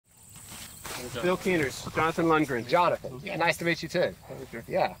Bill Keeners, Jonathan Lundgren. Jonathan. Yeah, nice to meet you too.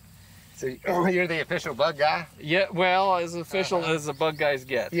 Yeah. So you're the official bug guy? Yeah, well, as official as the bug guys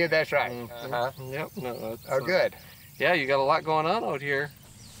get. Yeah, that's right. Yep. No, Oh, good. Yeah, you got a lot going on out here.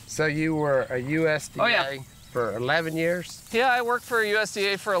 So you were a USDA for 11 years? Yeah, I worked for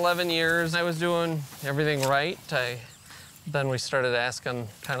USDA for 11 years. I was doing everything right. Then we started asking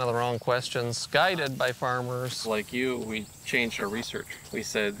kind of the wrong questions, guided by farmers. Like you, we changed our research. We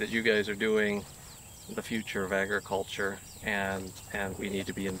said that you guys are doing the future of agriculture, and we need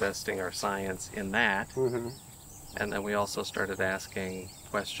to be investing our science in that. And then we also started asking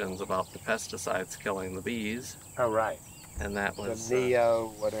questions about the pesticides killing the bees. Oh, right. And that was the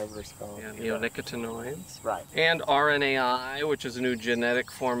neo, whatever it's called. Yeah, neonicotinoids. Right. And RNAi, which is a new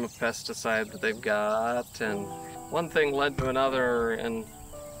genetic form of pesticide that they've got. And one thing led to another, and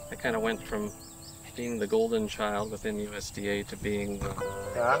I kind of went from being the golden child within USDA to being the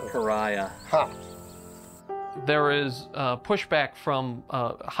pariah. Huh. There is pushback from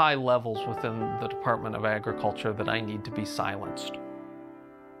high levels within the Department of Agriculture that I need to be silenced.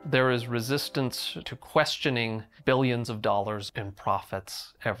 There is resistance to questioning billions of dollars in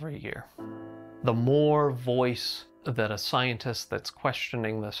profits every year. The more voice that a scientist that's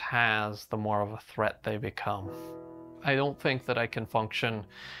questioning this has, the more of a threat they become. I don't think that I can function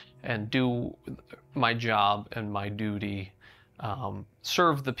and do my job and my duty,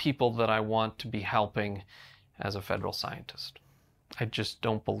 serve the people that I want to be helping as a federal scientist. I just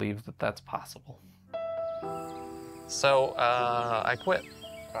don't believe that that's possible. So I quit.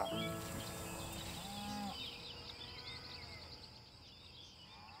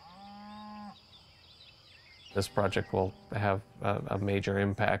 This project will have a major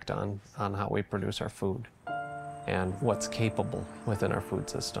impact on how we produce our food and what's capable within our food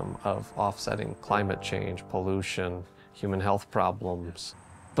system of offsetting climate change, pollution, human health problems.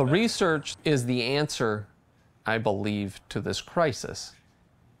 The research is the answer, I believe, to this crisis,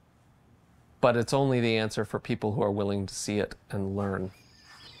 but it's only the answer for people who are willing to see it and learn.